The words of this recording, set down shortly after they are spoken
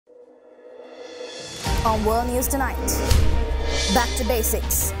On World News Tonight. Back to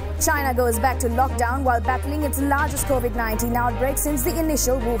basics. China goes back to lockdown while battling its largest COVID-19 outbreak since the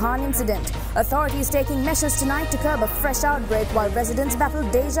initial Wuhan incident. Authorities taking measures tonight to curb a fresh outbreak while residents battle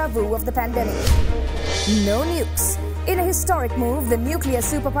deja vu of the pandemic. No nukes. In a historic move, the nuclear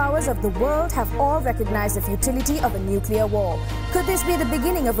superpowers of the world have all recognized the futility of a nuclear war. Could this be the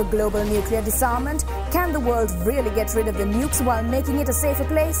beginning of a global nuclear disarmament? Can the world really get rid of the nukes while making it a safer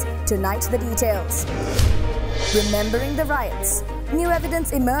place? Tonight, the details. Remembering the riots. New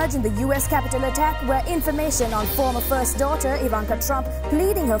evidence emerged in the U.S. Capitol attack where information on former First Daughter Ivanka Trump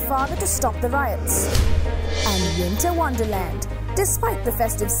pleading her father to stop the riots. And winter wonderland. Despite the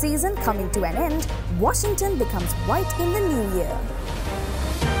festive season coming to an end, Washington becomes white in the new year.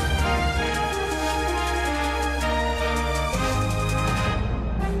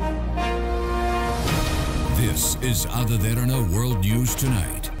 This is Derana World News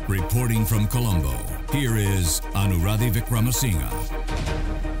Tonight. Reporting from Colombo, here is Anuradhi Vikramasinghe.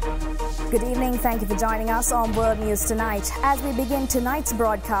 Good evening. Thank you for joining us on World News Tonight. As we begin tonight's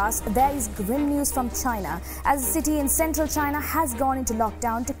broadcast, there is grim news from China, as a city in central China has gone into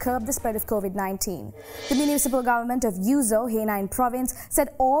lockdown to curb the spread of COVID-19. The municipal government of Yuzhou, Henan province, said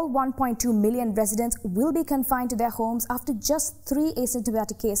all 1.2 million residents will be confined to their homes after just 3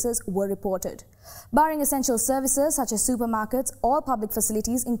 asymptomatic cases were reported. Barring essential services such as supermarkets, all public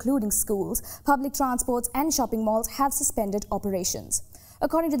facilities including schools, public transports and shopping malls have suspended operations.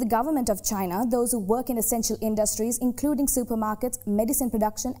 According to the government of China, those who work in essential industries, including supermarkets, medicine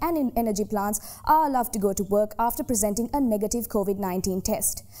production and in energy plants, are allowed to go to work after presenting a negative COVID-19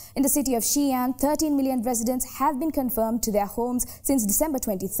 test. In the city of Xi'an, 13 million residents have been confirmed to their homes since December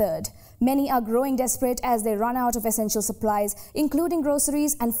 23rd. Many are growing desperate as they run out of essential supplies, including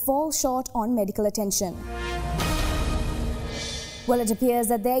groceries, and fall short on medical attention. Well, it appears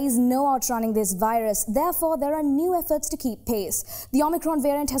that there is no outrunning this virus. Therefore, there are new efforts to keep pace. The Omicron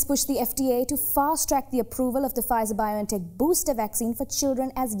variant has pushed the FDA to fast-track the approval of the Pfizer-BioNTech booster vaccine for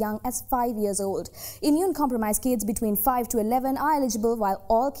children as young as 5 years old. Immune-compromised kids between 5 to 11 are eligible, while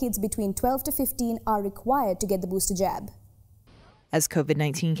all kids between 12 to 15 are required to get the booster jab. As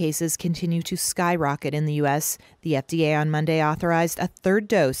COVID-19 cases continue to skyrocket in the U.S., the FDA on Monday authorized a third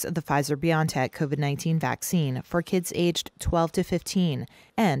dose of the Pfizer-BioNTech COVID-19 vaccine for kids aged 12 to 15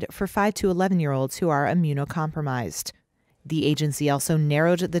 and for 5 to 11-year-olds who are immunocompromised. The agency also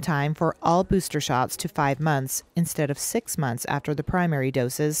narrowed the time for all booster shots to 5 months instead of 6 months after the primary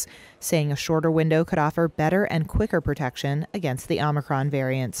doses, saying a shorter window could offer better and quicker protection against the Omicron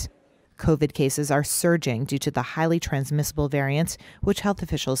variant. COVID cases are surging due to the highly transmissible variant, which health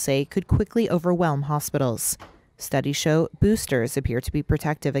officials say could quickly overwhelm hospitals. Studies show boosters appear to be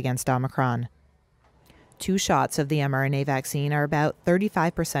protective against Omicron. 2 shots of the mRNA vaccine are about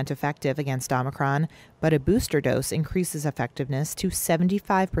 35% effective against Omicron, but a booster dose increases effectiveness to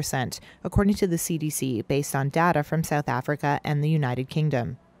 75%, according to the CDC, based on data from South Africa and the United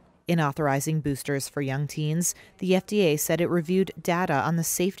Kingdom. In authorizing boosters for young teens, the FDA said it reviewed data on the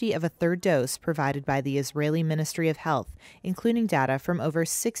safety of a third dose provided by the Israeli Ministry of Health, including data from over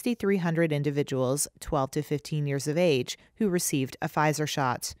 6,300 individuals 12 to 15 years of age who received a Pfizer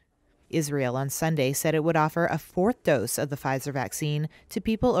shot. Israel on Sunday said it would offer a 4th dose of the Pfizer vaccine to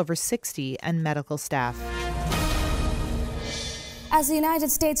people over 60 and medical staff. As the United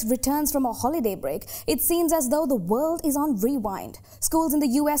States returns from a holiday break, it seems as though the world is on rewind. Schools in the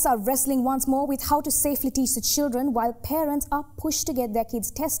U.S. are wrestling once more with how to safely teach the children, while parents are pushed to get their kids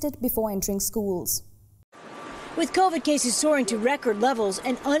tested before entering schools. With COVID cases soaring to record levels,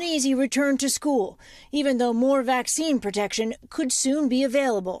 an uneasy return to school, even though more vaccine protection could soon be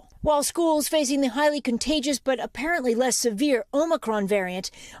available. While schools facing the highly contagious but apparently less severe Omicron variant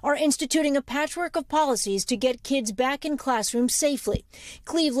are instituting a patchwork of policies to get kids back in classrooms safely.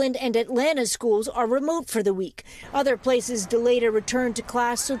 Cleveland and Atlanta schools are remote for the week. Other places delayed a return to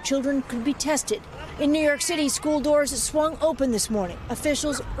class so children could be tested. In New York City, school doors swung open this morning,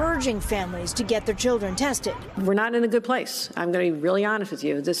 officials urging families to get their children tested. We're not in a good place. I'm going to be really honest with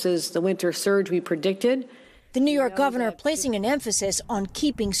you. This is the winter surge we predicted. The New York governor placing an emphasis on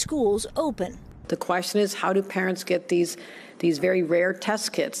keeping schools open. The question is, how do parents get these very rare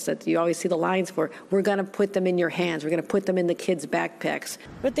test kits that you always see the lines for? We're going to put them in your hands. We're going to put them in the kids' backpacks.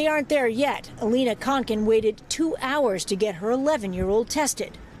 But they aren't there yet. Alina Konkin waited 2 hours to get her 11-year-old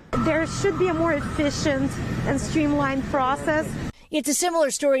tested. There should be a more efficient and streamlined process. It's a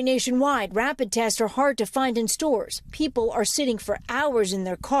similar story nationwide. Rapid tests are hard to find in stores. People are sitting for hours in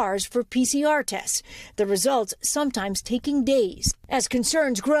their cars for PCR tests. The results sometimes taking days. As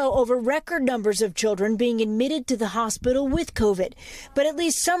concerns grow over record numbers of children being admitted to the hospital with COVID. But at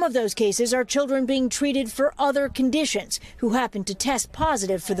least some of those cases are children being treated for other conditions who happen to test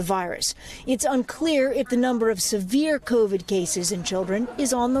positive for the virus. It's unclear if the number of severe COVID cases in children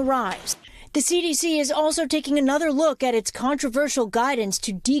is on the rise. The CDC is also taking another look at its controversial guidance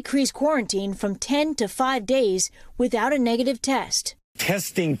to decrease quarantine from 10 to 5 days without a negative test.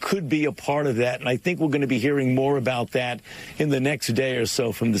 Testing could be a part of that, and I think we're going to be hearing more about that in the next day or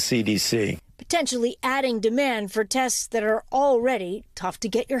so from the CDC. Potentially adding demand for tests that are already tough to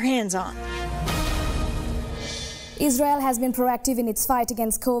get your hands on. Israel has been proactive in its fight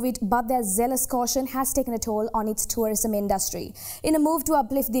against COVID, but their zealous caution has taken a toll on its tourism industry. In a move to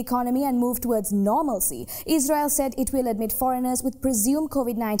uplift the economy and move towards normalcy, Israel said it will admit foreigners with presumed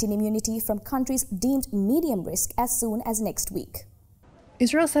COVID-19 immunity from countries deemed medium risk as soon as next week.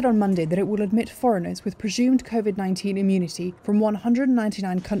 Israel said on Monday that it will admit foreigners with presumed COVID-19 immunity from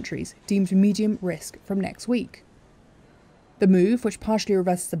 199 countries deemed medium risk from next week. The move, which partially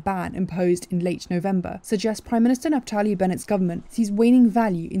reverses a ban imposed in late November, suggests Prime Minister Naftali Bennett's government sees waning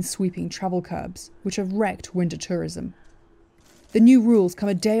value in sweeping travel curbs, which have wrecked winter tourism. The new rules come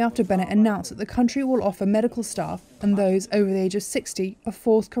a day after Bennett announced that the country will offer medical staff and those over the age of 60 a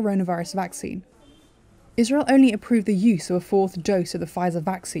fourth coronavirus vaccine. Israel only approved the use of a fourth dose of the Pfizer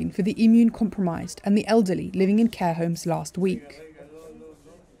vaccine for the immune-compromised and the elderly living in care homes last week.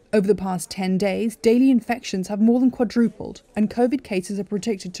 Over the past 10 days, daily infections have more than quadrupled, and COVID cases are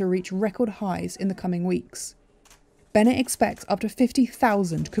predicted to reach record highs in the coming weeks. Bennett expects up to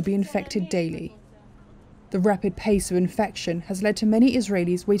 50,000 could be infected daily. The rapid pace of infection has led to many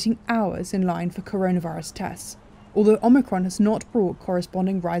Israelis waiting hours in line for coronavirus tests, although Omicron has not brought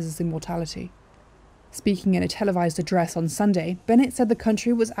corresponding rises in mortality. Speaking in a televised address on Sunday, Bennett said the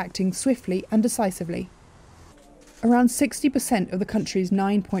country was acting swiftly and decisively. Around 60% of the country's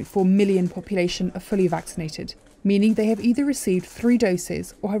 9.4 million population are fully vaccinated, meaning they have either received 3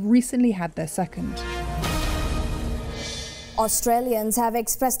 doses or have recently had their second. Australians have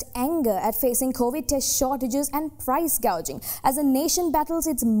expressed anger at facing COVID test shortages and price gouging as the nation battles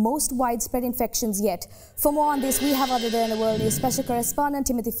its most widespread infections yet. For more on this, we have our Derana World News special correspondent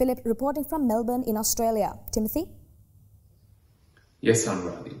Timothy Phillip reporting from Melbourne in Australia. Timothy? Yes,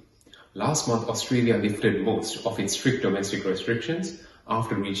 Anuradhi. Last month, Australia lifted most of its strict domestic restrictions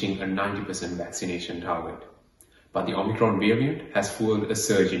after reaching a 90% vaccination target. But the Omicron variant has fueled a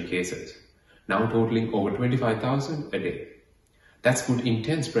surge in cases, now totaling over 25,000 a day. That's put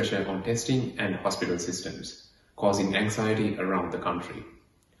intense pressure on testing and hospital systems, causing anxiety around the country.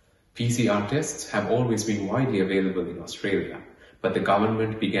 PCR tests have always been widely available in Australia, but the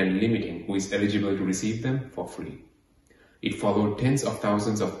government began limiting who is eligible to receive them for free. It followed tens of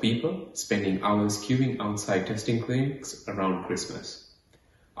thousands of people spending hours queuing outside testing clinics around Christmas.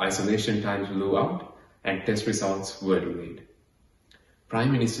 Isolation times blew out and test results were delayed.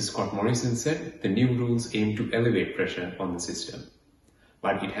 Prime Minister Scott Morrison said the new rules aim to elevate pressure on the system,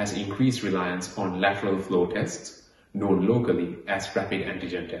 but it has increased reliance on lateral flow tests, known locally as rapid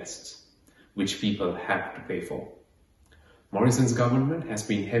antigen tests, which people have to pay for. Morrison's government has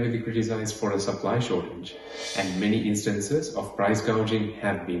been heavily criticized for a supply shortage, and many instances of price gouging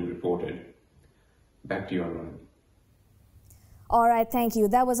have been reported. Back to you, Arun. All right, thank you.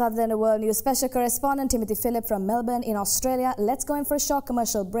 That was our Derana World News special correspondent Timothy Phillip from Melbourne in Australia. Let's go in for a short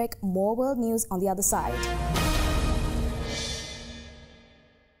commercial break. More world news on the other side.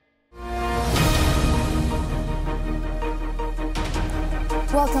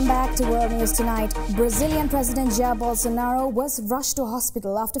 Welcome back to World News Tonight. Brazilian President Jair Bolsonaro was rushed to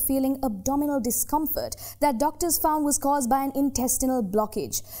hospital after feeling abdominal discomfort that doctors found was caused by an intestinal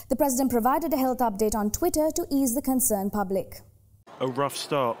blockage. The president provided a health update on Twitter to ease the concerned public. A rough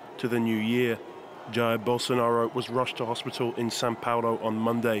start to the new year. Jair Bolsonaro was rushed to hospital in São Paulo on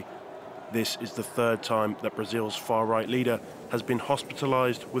Monday. This is the third time that Brazil's far-right leader has been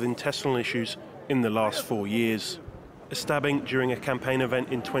hospitalized with intestinal issues in the last 4 years. A stabbing during a campaign event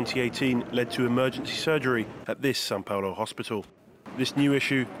in 2018 led to emergency surgery at this São Paulo hospital. This new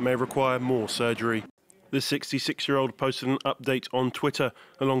issue may require more surgery. The 66-year-old posted an update on Twitter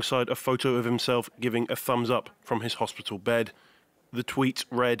alongside a photo of himself giving a thumbs up from his hospital bed. The tweet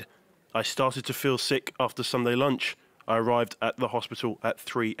read, "I started to feel sick after Sunday lunch. I arrived at the hospital at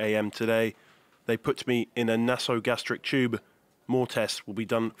 3 a.m. today. They put me in a nasogastric tube. More tests will be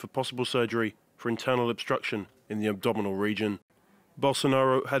done for possible surgery for internal obstruction in the abdominal region."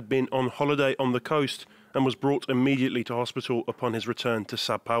 Bolsonaro had been on holiday on the coast and was brought immediately to hospital upon his return to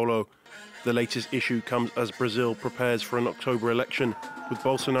Sao Paulo. The latest issue comes as Brazil prepares for an October election, with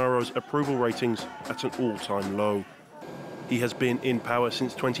Bolsonaro's approval ratings at an all-time low. He has been in power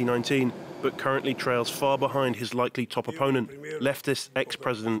since 2019, but currently trails far behind his likely top opponent, leftist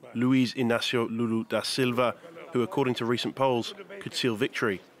ex-president Luiz Inácio Lula da Silva, who, according to recent polls, could seal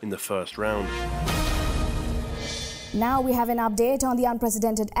victory in the first round. Now we have an update on the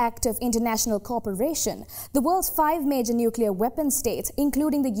unprecedented act of international cooperation. The world's 5 major nuclear weapon states,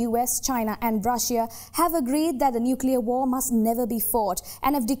 including the US, China and Russia, have agreed that the nuclear war must never be fought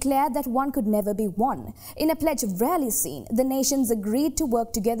and have declared that one could never be won. In a pledge rarely seen, the nations agreed to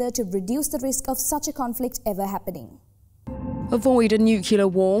work together to reduce the risk of such a conflict ever happening. Avoid a nuclear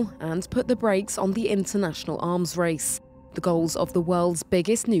war and put the brakes on the international arms race. The goals of the world's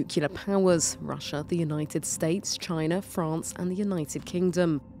biggest nuclear powers, Russia, the United States, China, France and the United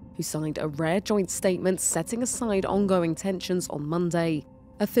Kingdom, who signed a rare joint statement setting aside ongoing tensions on Monday.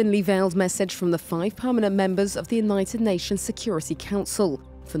 A thinly veiled message from the 5 permanent members of the United Nations Security Council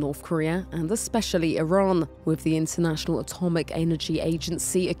for North Korea and especially Iran, with the International Atomic Energy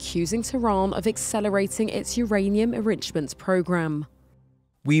Agency accusing Tehran of accelerating its uranium enrichment program.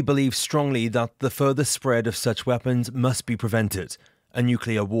 We believe strongly that the further spread of such weapons must be prevented. A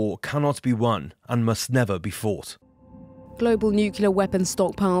nuclear war cannot be won and must never be fought. Global nuclear weapon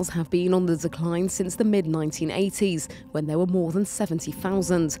stockpiles have been on the decline since the mid-1980s, when there were more than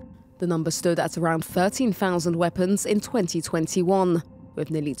 70,000. The number stood at around 13,000 weapons in 2021.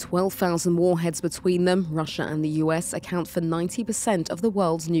 With nearly 12,000 warheads between them, Russia and the US account for 90% of the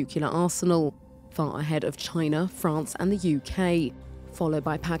world's nuclear arsenal, far ahead of China, France and the UK. Followed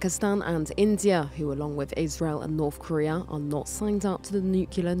by Pakistan and India, who along with Israel and North Korea are not signed up to the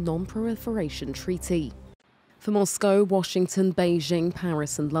Nuclear Non-Proliferation Treaty. For Moscow, Washington, Beijing,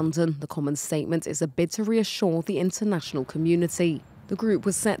 Paris and London, the common statement is a bid to reassure the international community. The group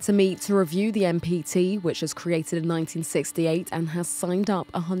was set to meet to review the NPT, which was created in 1968 and has signed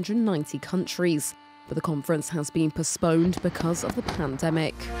up 190 countries. But the conference has been postponed because of the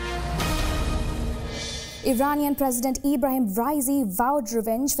pandemic. Iranian President Ebrahim Raisi vowed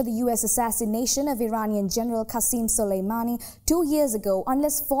revenge for the US assassination of Iranian General Qasem Soleimani 2 years ago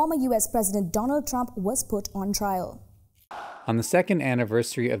unless former US President Donald Trump was put on trial. On the second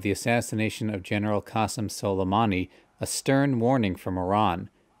anniversary of the assassination of General Qasem Soleimani, a stern warning from Iran,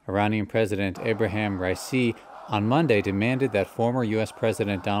 Iranian President Ebrahim Raisi on Monday demanded that former US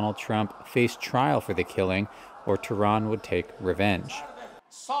President Donald Trump face trial for the killing, or Tehran would take revenge.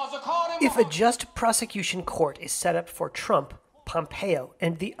 If a just prosecution court is set up for Trump, Pompeo,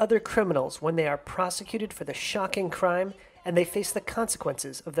 and the other criminals when they are prosecuted for the shocking crime and they face the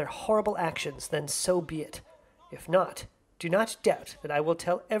consequences of their horrible actions, then so be it. If not, do not doubt that I will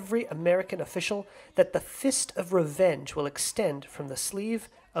tell every American official that the fist of revenge will extend from the sleeve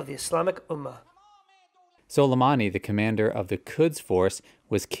of the Islamic Ummah. Soleimani, the commander of the Quds Force,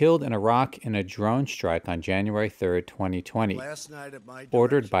 was killed in Iraq in a drone strike on January 3, 2020,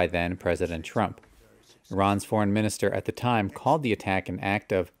 ordered by then-President Trump. Iran's foreign minister at the time called the attack an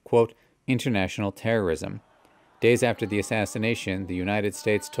act of, quote, international terrorism. Days after the assassination, the United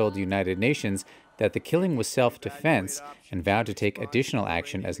States told the United Nations that the killing was self-defense and vowed to take additional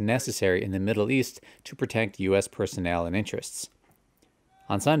action as necessary in the Middle East to protect U.S. personnel and interests.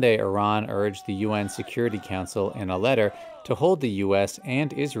 On Sunday, Iran urged the UN Security Council in a letter to hold the U.S.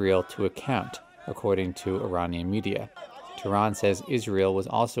 and Israel to account, according to Iranian media. Tehran says Israel was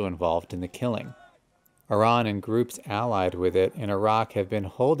also involved in the killing. Iran and groups allied with it in Iraq have been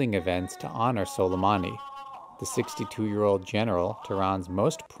holding events to honor Soleimani. The 62-year-old general, Tehran's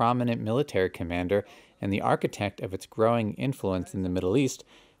most prominent military commander and the architect of its growing influence in the Middle East,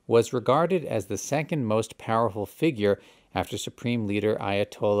 was regarded as the second most powerful figure after Supreme Leader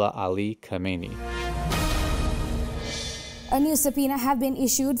Ayatollah Ali Khamenei. A new subpoena have been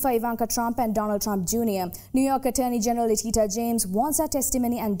issued for Ivanka Trump and Donald Trump Jr. New York Attorney General Letitia James wants her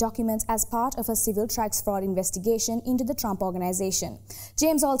testimony and documents as part of a civil tax fraud investigation into the Trump organization.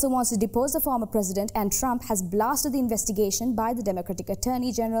 James also wants to depose the former president, and Trump has blasted the investigation by the Democratic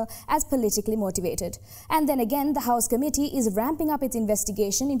Attorney General as politically motivated. And then again, the House committee is ramping up its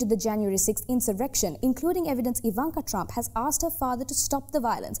investigation into the January 6th insurrection, including evidence Ivanka Trump has asked her father to stop the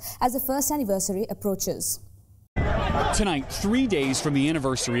violence as the first anniversary approaches. Tonight, 3 days from the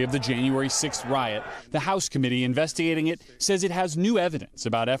anniversary of the January 6th riot, the House committee investigating it says it has new evidence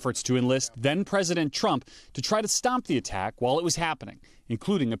about efforts to enlist then-President Trump to try to stop the attack while it was happening,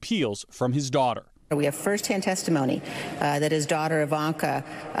 including appeals from his daughter. We have first-hand testimony that his daughter Ivanka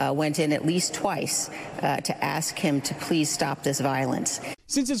went in at least twice to ask him to please stop this violence.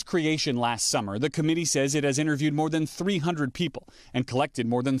 Since its creation last summer, the committee says it has interviewed more than 300 people and collected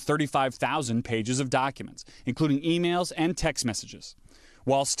more than 35,000 pages of documents, including emails and text messages,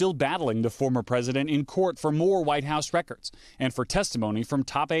 while still battling the former president in court for more White House records and for testimony from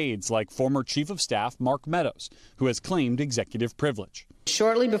top aides like former Chief of Staff Mark Meadows, who has claimed executive privilege.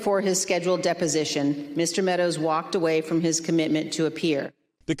 Shortly before his scheduled deposition, Mr. Meadows walked away from his commitment to appear.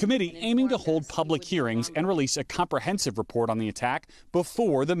 The committee aiming to hold public hearings and release a comprehensive report on the attack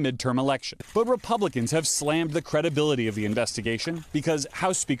before the midterm election. But Republicans have slammed the credibility of the investigation because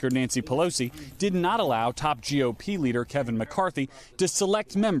House Speaker Nancy Pelosi did not allow top GOP leader Kevin McCarthy to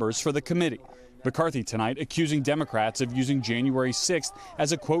select members for the committee. McCarthy tonight accusing Democrats of using January 6th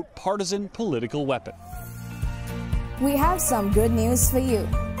as a, quote, partisan political weapon. We have some good news for you.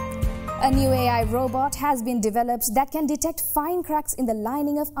 A new AI robot has been developed that can detect fine cracks in the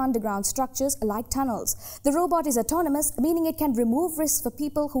lining of underground structures like tunnels. The robot is autonomous, meaning it can remove risks for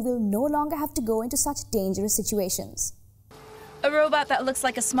people who will no longer have to go into such dangerous situations. A robot that looks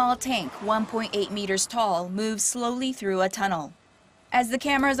like a small tank, 1.8 meters tall, moves slowly through a tunnel. As the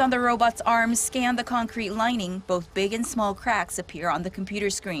cameras on the robot's arms scan the concrete lining, both big and small cracks appear on the computer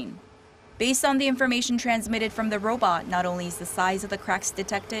screen. Based on the information transmitted from the robot, not only is the size of the cracks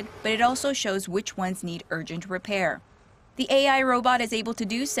detected, but it also shows which ones need urgent repair. The AI robot is able to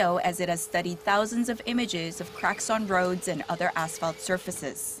do so as it has studied thousands of images of cracks on roads and other asphalt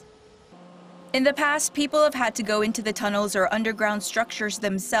surfaces. In the past, people have had to go into the tunnels or underground structures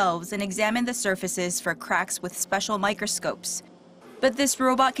themselves and examine the surfaces for cracks with special microscopes. But this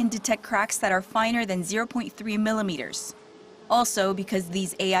robot can detect cracks that are finer than 0.3 millimeters. Also, because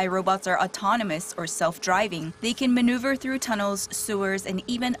these AI robots are autonomous or self-driving, they can maneuver through tunnels, sewers, and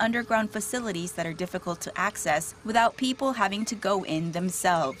even underground facilities that are difficult to access without people having to go in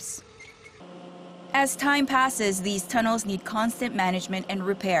themselves. As time passes, these tunnels need constant management and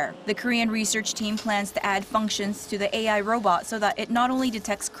repair. The Korean research team plans to add functions to the AI robot so that it not only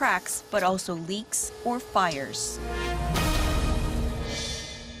detects cracks, but also leaks or fires.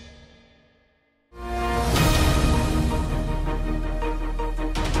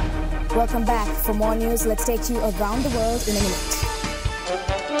 Welcome back. For more news, let's take you around the world in a minute.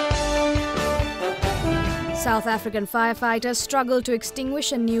 South African firefighters struggled to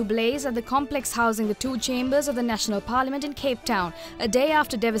extinguish a new blaze at the complex housing the two chambers of the National Parliament in Cape Town, a day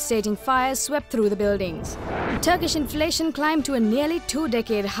after devastating fires swept through the buildings. Turkish inflation climbed to a nearly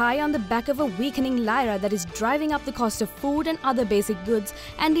two-decade high on the back of a weakening lira that is driving up the cost of food and other basic goods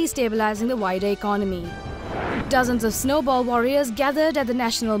and destabilizing the wider economy. Dozens of snowball warriors gathered at the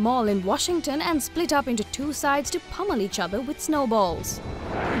National Mall in Washington and split up into two sides to pummel each other with snowballs.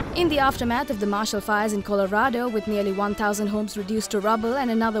 In the aftermath of the Marshall fires in Colorado, with nearly 1,000 homes reduced to rubble and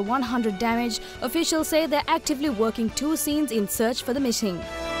another 100 damaged, officials say they're actively working two scenes in search for the missing.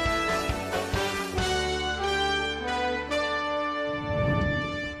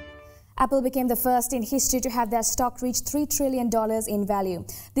 Apple became the first in history to have their stock reach $3 trillion in value.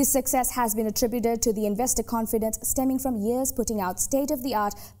 This success has been attributed to the investor confidence stemming from years putting out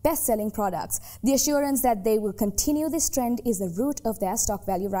state-of-the-art, best-selling products. The assurance that they will continue this trend is the root of their stock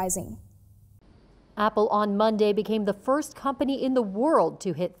value rising. Apple on Monday became the first company in the world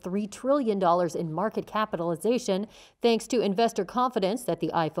to hit $3 trillion in market capitalization, thanks to investor confidence that the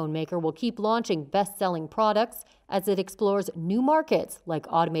iPhone maker will keep launching best-selling products as it explores new markets like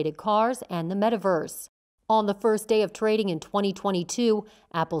automated cars and the metaverse. On the first day of trading in 2022,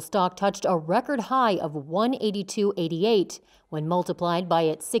 Apple stock touched a record high of $182.88. When multiplied by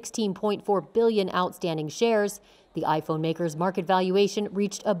its 16.4 billion outstanding shares, the iPhone maker's market valuation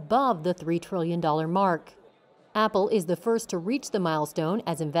reached above the $3 trillion mark. Apple is the first to reach the milestone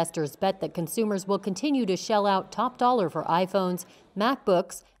as investors bet that consumers will continue to shell out top dollar for iPhones,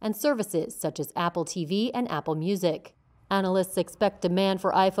 MacBooks, and services such as Apple TV and Apple Music. Analysts expect demand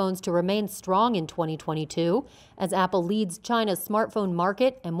for iPhones to remain strong in 2022 as Apple leads China's smartphone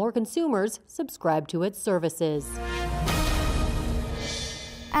market and more consumers subscribe to its services.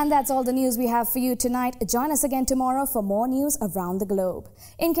 And that's all the news we have for you tonight. Join us again tomorrow for more news around the globe.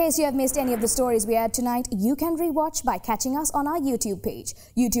 In case you have missed any of the stories we aired tonight, you can rewatch by catching us on our YouTube page,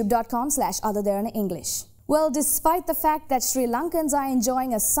 youtube.com/otherderana English. Well, despite the fact that Sri Lankans are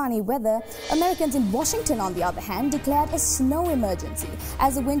enjoying a sunny weather, Americans in Washington, on the other hand, declared a snow emergency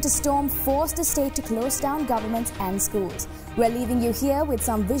as a winter storm forced the state to close down governments and schools. We're leaving you here with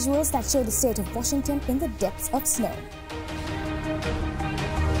some visuals that show the state of Washington in the depths of snow.